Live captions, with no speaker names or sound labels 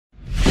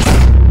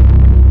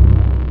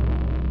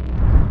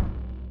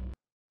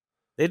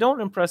They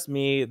don't impress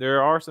me.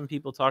 There are some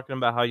people talking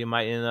about how you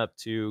might end up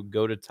to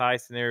go to tie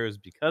scenarios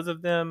because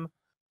of them.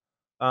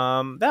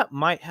 That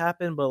might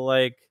happen, but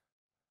like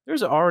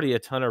there's already a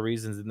ton of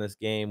reasons in this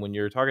game when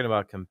you're talking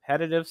about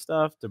competitive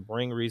stuff to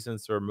bring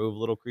reasons to remove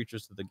little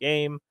creatures to the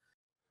game.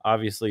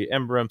 Obviously,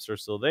 Ember Imps are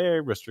still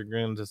there.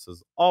 Restrigundus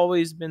has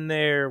always been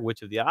there.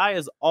 Witch of the Eye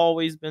has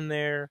always been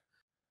there.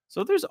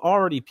 So there's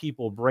already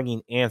people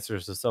bringing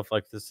answers to stuff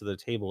like this to the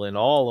table in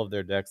all of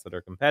their decks that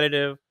are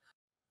competitive.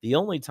 The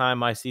only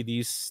time I see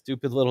these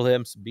stupid little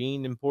imps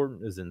being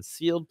important is in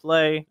sealed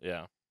play.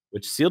 Yeah.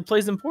 Which sealed play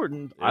is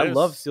important. I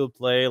love sealed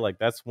play. Like,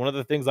 that's one of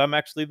the things I'm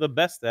actually the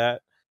best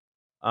at.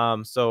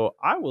 So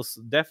I will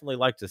definitely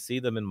like to see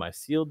them in my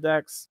sealed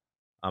decks.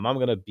 I'm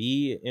gonna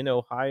be in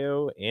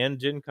Ohio and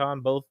Gen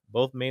Con, both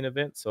main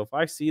events. So if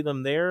I see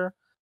them there,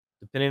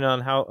 depending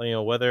on how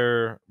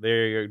whether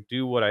they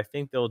do what I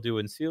think they'll do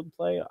in sealed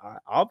play,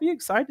 I'll be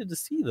excited to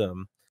see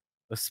them.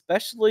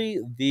 Especially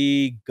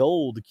the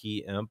gold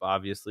key imp,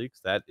 obviously,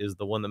 because that is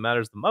the one that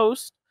matters the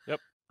most. Yep.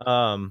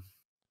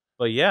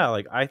 But yeah,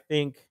 like I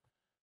think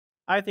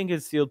in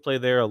sealed play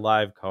they're a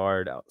live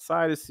card.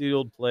 Outside of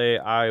sealed play,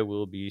 I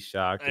will be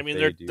shocked I if mean,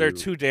 they they're do.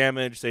 2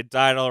 damage. They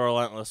died all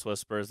Relentless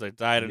Whispers. They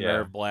died a Yeah.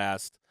 Nerve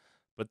Blast.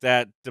 But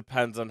that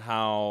depends on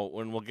how.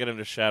 When we'll get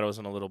into Shadows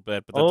in a little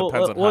bit, but that Oh,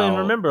 depends on well, and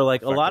how remember,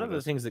 like a lot effective of it the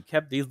is. things that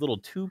kept these little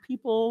 2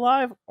 people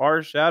alive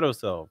are Shadow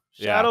Self.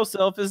 Yeah. Shadow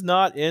Self is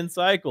not in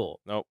cycle.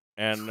 Nope.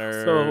 And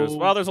there's So,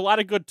 there's a lot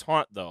of good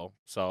taunt though.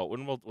 So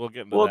when we'll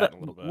get into well, that that in a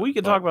little bit. we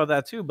can But talk about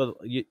that too. But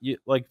you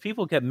like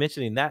people kept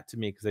mentioning that to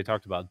me because they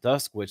talked about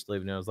Dusk Witch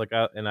leaving. And I was like,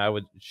 and I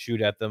would shoot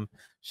at them.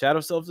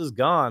 Shadow Self is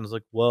gone. I was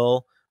like,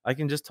 well, I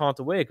can just taunt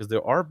away because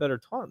there are better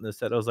taunt in this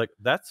set. I was like,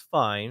 that's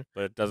fine.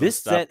 but it doesn't This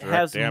stop set direct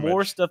has more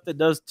damage. stuff that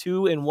does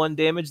 2 and 1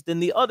 damage than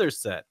the other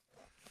set.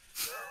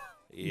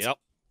 Yep.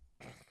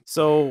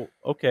 So,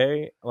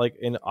 okay, like,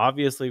 and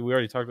obviously we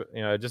already talked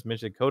about, I just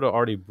mentioned Coda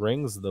already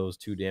brings those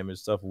 2 damage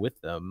stuff with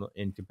them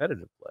in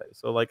competitive play.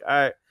 So, like,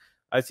 I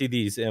see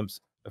these imps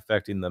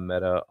affecting the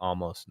meta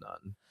almost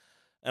none.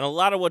 And a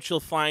lot of what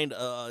you'll find,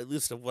 at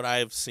least of what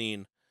I've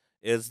seen,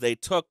 is they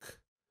took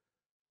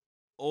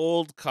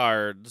old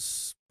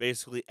cards,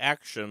 basically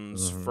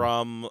actions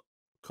from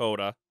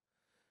Coda,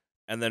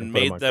 and then And put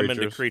them made on them into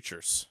creatures.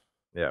 creatures.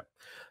 Yeah.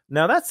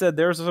 Now, that said,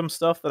 there's some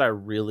stuff that I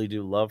really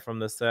do love from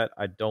this set.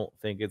 I don't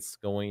think it's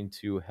going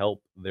to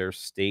help their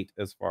state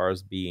as far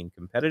as being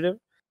competitive.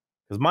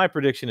 Because my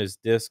prediction is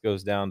Disc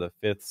goes down to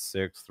 5th,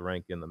 6th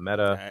rank in the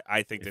meta.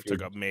 I think they If you're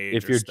took a if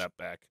major you're step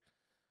back.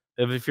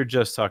 if you're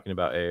just talking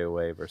about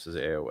AOA versus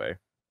AOA.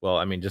 Well,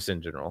 I mean, just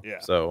in general. Yeah.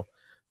 So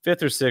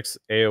 5th or 6th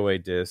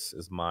AOA Dis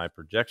is my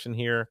projection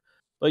here.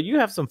 But you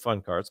have some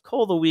fun cards.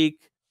 Cull the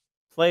Weak,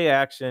 play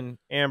action,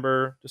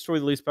 Amber, destroy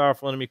the least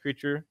powerful enemy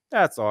creature.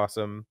 That's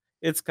awesome.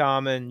 It's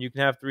common. You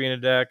can have 3 in a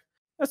deck.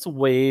 That's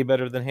way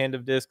better than Hand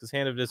of Disc, because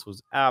Hand of Disc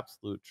was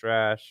absolute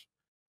trash.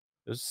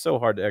 It was so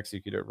hard to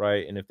execute it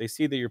right. And if they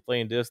see that you're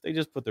playing Disc, they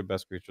just put their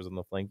best creatures on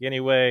the flank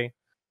anyway.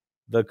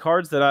 The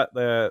cards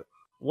that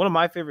one of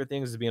my favorite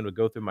things is being able to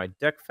go through my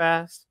deck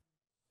fast.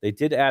 They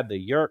did add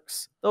the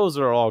Yerks. Those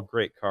are all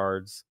great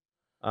cards.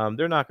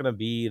 They're not going to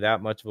be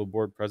that much of a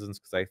board presence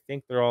because I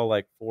think they're all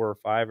like 4 or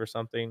 5 or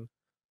something.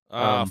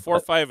 4,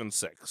 But 5, and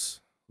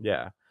 6.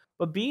 yeah.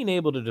 But being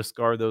able to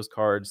discard those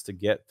cards to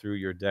get through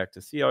your deck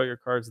to see all your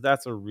cards,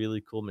 that's a really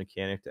cool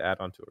mechanic to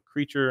add onto a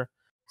creature.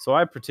 So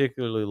I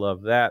particularly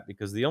love that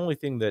because the only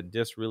thing that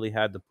Dis really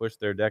had to push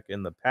their deck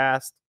in the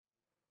past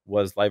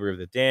was Library of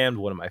the Damned,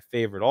 one of my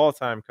favorite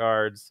all-time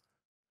cards.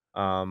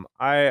 I'm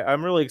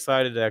really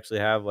excited to actually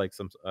have like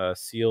some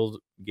sealed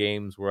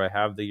games where I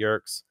have the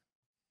Yerks,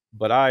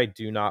 but I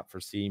do not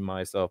foresee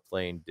myself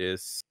playing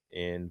Dis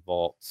in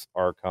Vaults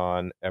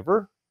Archon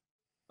ever.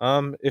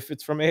 If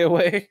it's from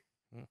AOA,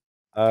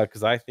 Hmm.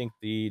 because I think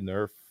the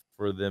nerf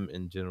for them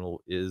in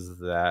general is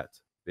that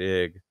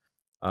big.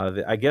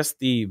 I guess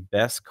the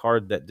best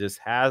card that Dis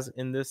has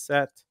in this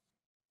set,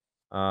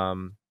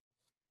 um,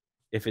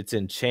 if it's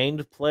in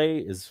chained play,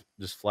 is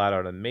just flat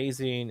out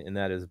amazing, and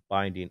that is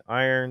Binding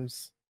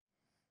Irons.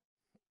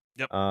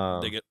 Yep.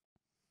 Um, Dig it.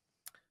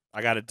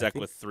 I got a I deck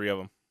think, with 3 of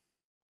them.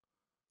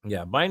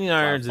 yeah, Binding It's a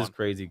lot of Irons is fun.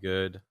 crazy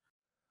good.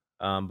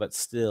 But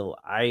still,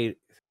 I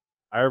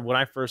when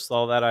I first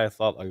saw that, I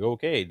thought like,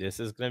 okay, this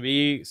is gonna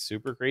be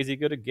super crazy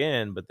good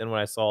again. But then when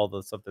I saw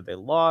the stuff that they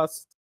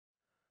lost,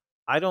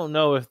 I don't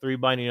know if 3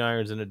 Binding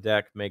Irons in a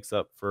deck makes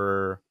up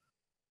for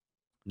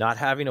not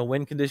having a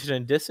win condition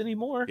in Dis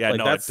anymore. Yeah, Like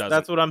no, it that's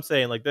doesn't. what I'm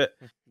saying. Like that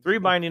 3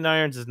 Binding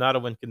Irons is not a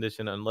win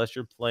condition unless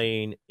you're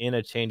playing in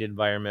a chained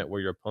environment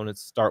where your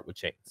opponents start with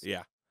chains.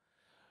 Yeah.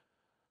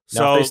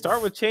 Now, if they So,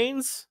 start with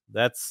chains,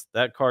 that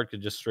card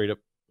could just straight up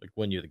like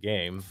win you the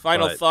game.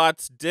 final But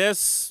thoughts.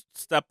 Dis,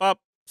 step up,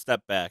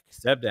 step back.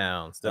 step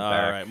down, step All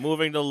back. right,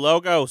 moving to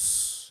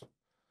Logos.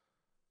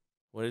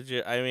 What did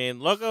you? I mean,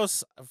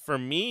 Logos for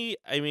me.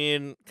 I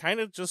mean, kind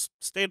of just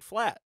stayed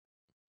flat.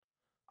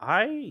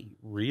 I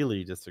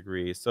really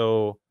disagree.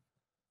 So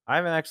I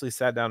haven't actually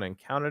sat down and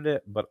counted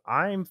it, but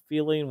I'm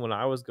feeling when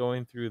I was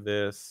going through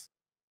this,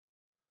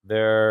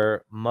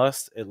 there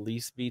must at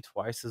least be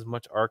twice as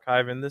much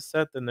archive in this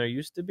set than there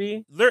used to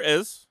be. There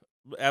is.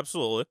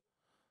 Absolutely.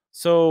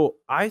 So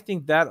I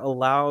think that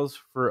allows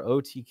for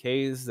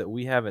OTKs that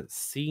we haven't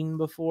seen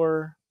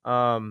before,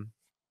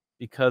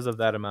 because of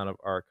that amount of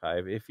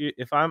archive.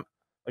 If I'm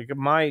like,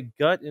 my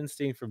gut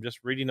instinct from just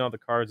reading all the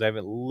cards, I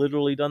haven't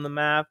literally done the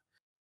math,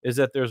 is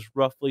that there's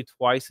roughly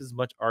twice as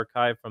much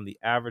archive from the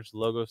average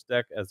Logos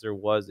deck as there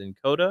was in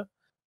Coda.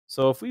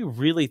 So if we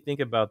really think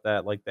about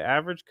that, like the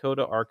average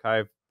Coda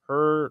archive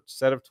per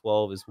set of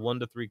 12 is 1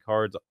 to 3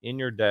 cards in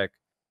your deck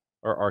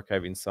are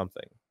archiving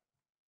something.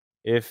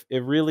 If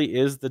it really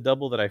is the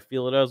double that I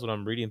feel it is when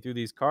I'm reading through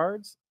these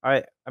cards,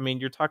 I mean,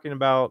 you're talking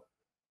about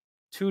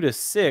 2 to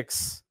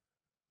 6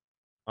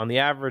 on the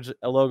average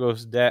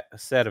Logos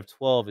set of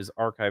 12 is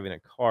archiving a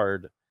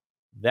card.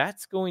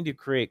 That's going to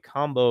create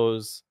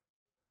combos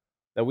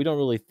that we don't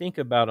really think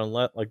about,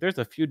 unless like there's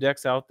a few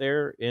decks out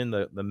there in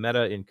the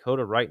meta in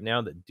Coda right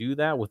now that do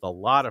that with a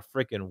lot of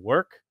freaking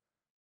work,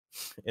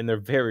 and they're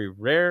very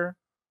rare.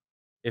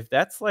 If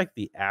that's like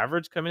the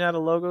average coming out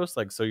of Logos,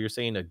 like, so you're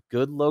saying a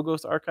good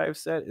Logos archive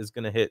set is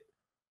going to hit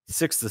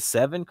 6 to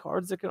 7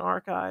 cards that can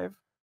archive,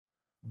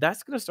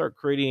 that's going to start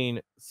creating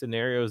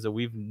scenarios that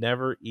we've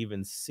never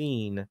even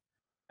seen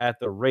at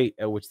the rate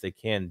at which they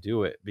can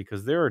do it,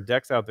 because there are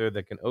decks out there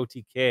that can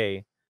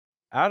OTK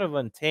out of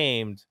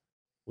Untamed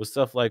with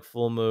stuff like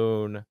Full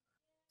Moon,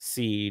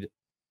 Seed,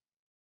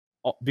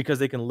 because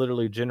they can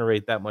literally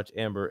generate that much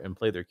amber and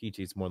play their key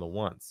cheats more than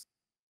once.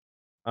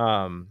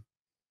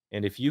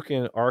 And if you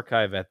can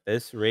archive at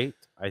this rate,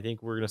 I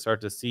think we're going to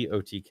start to see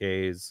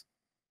OTKs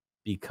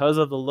because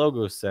of the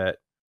logo set,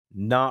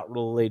 not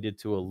related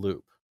to a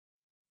loop.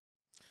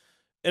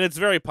 And it's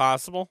very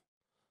possible.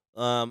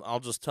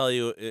 I'll just tell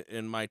you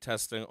in my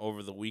testing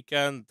over the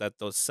weekend that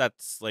those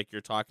sets like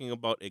you're talking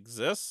about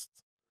exist,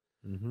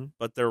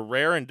 but they're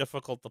rare and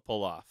difficult to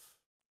pull off.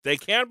 They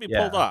can be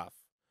pulled off.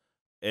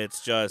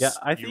 It's Yeah, just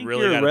I you think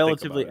really your got to think about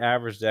relatively it.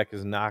 average deck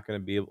is not going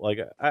to be like,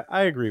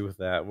 I agree with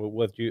that.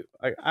 What you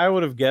I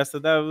would have guessed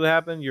that would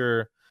happen.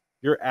 Your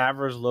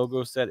average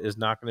logo set is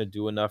not going to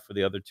do enough for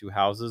the other two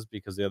houses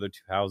because the other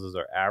two houses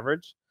are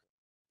average.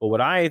 But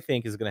what I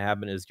think is going to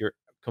happen is your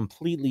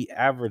completely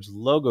average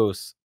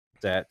logos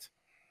set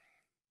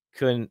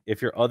can,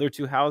 if your other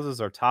two houses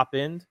are top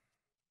end,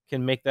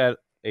 can make that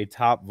a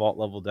top vault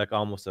level deck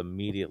almost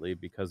immediately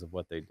because of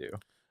what they do.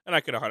 And I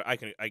can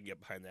get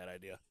behind that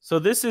idea. So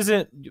this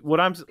isn't what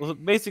I'm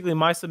basically,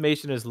 my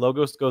summation is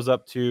Logos goes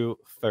up to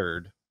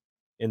third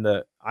in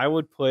the, I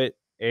would put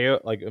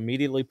like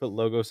immediately put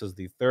Logos as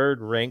the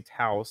third ranked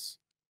house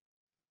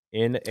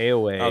in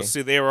AOA. Oh,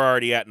 see, they were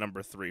already at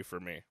number 3 for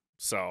me.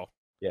 So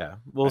yeah,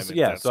 well, I mean,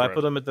 yeah. So I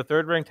put them at the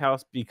third ranked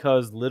house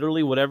because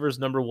literally whatever's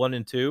number 1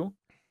 and 2,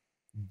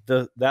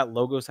 that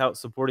Logos house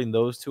supporting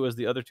those two as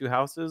the other two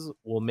houses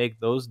will make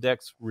those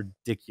decks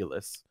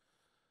ridiculous.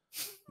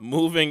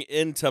 Moving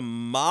into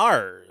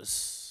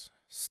Mars,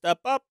 step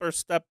up or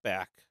step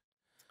back?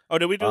 Oh,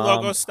 did we do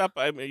Logos step?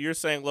 I mean, you're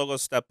saying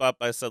Logos step up.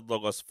 I said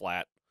Logos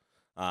flat.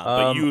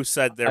 But you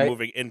said they're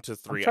moving into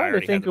 3. I'm trying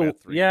to think of,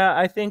 yeah,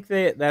 I think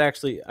that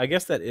actually, I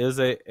guess that is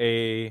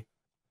a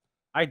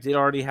I did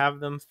already have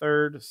them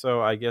third,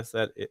 so I guess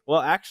that well,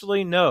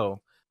 actually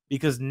no,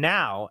 because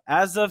now,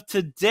 as of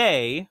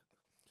today,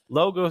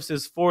 Logos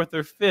is 4th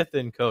or 5th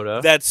in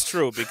Coda. That's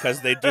true,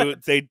 because they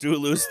do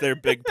lose their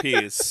big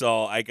piece.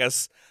 So I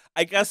guess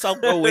I'll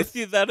go with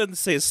you then and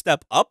say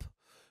step up,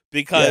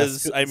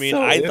 because yes, I mean,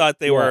 so I thought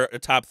they were a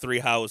top 3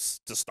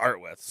 house to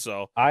start with.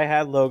 So I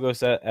had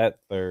Logos at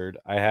third.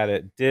 I had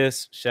it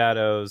Dis,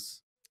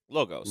 Shadows,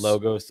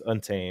 Logos,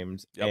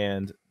 Untamed,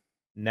 and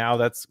now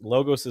that's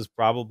Logos is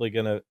probably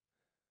gonna. I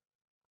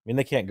mean,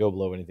 they can't go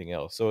below anything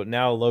else. So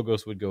now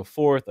Logos would go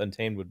 4th,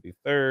 Untamed would be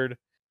 3rd,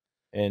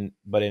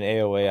 but in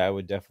AOA I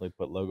would definitely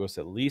put Logos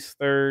at least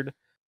 3rd.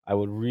 I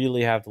would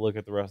really have to look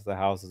at the rest of the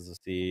houses to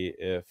see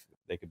if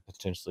they could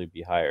potentially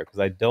be higher, because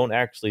I don't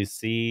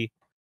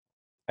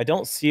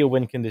see a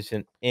win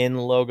condition in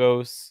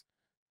Logos.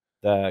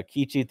 The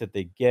key cheat that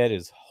they get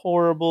is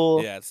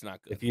horrible. Yeah, it's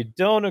not good. If you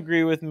don't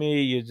agree with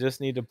me, you just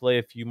need to play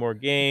a few more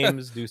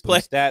games, do some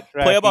stat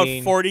tracking. Play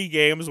about 40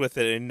 games with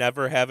it and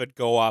never have it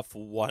go off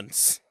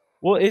once.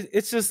 Well,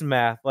 it's just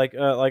math. Like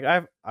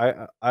I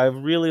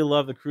really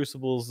love the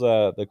Crucible's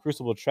the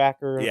Crucible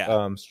tracker.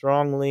 Yeah.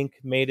 Strong Link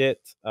made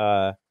it.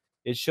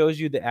 It shows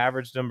you the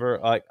average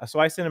number. So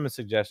I sent him a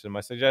suggestion.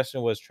 My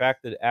suggestion was track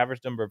the average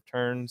number of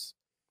turns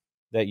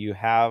that you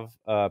have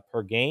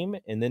per game,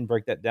 and then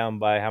break that down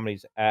by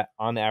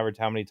on average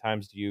how many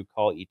times do you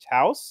call each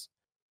house.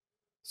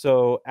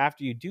 So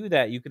after you do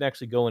that, you can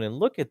actually go in and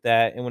look at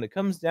that, and when it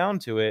comes down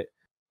to it,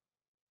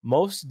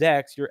 most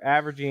decks you're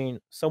averaging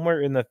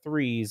somewhere in the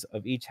 3s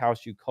of each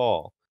house you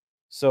call.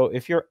 So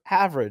if your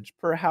average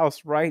per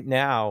house right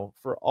now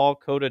for all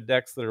Coda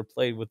decks that are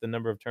played with the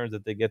number of turns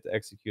that they get to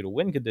execute a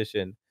win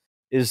condition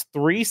is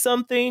 3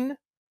 something,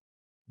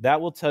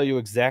 that will tell you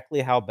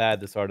exactly how bad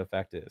this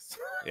artifact is.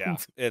 Yeah,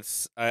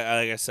 it's like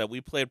I said,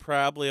 we played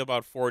probably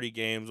about 40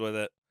 games with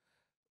it.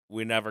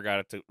 We never got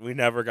it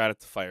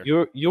to fire.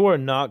 You are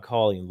not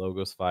calling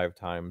Logos 5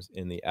 times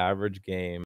in the average game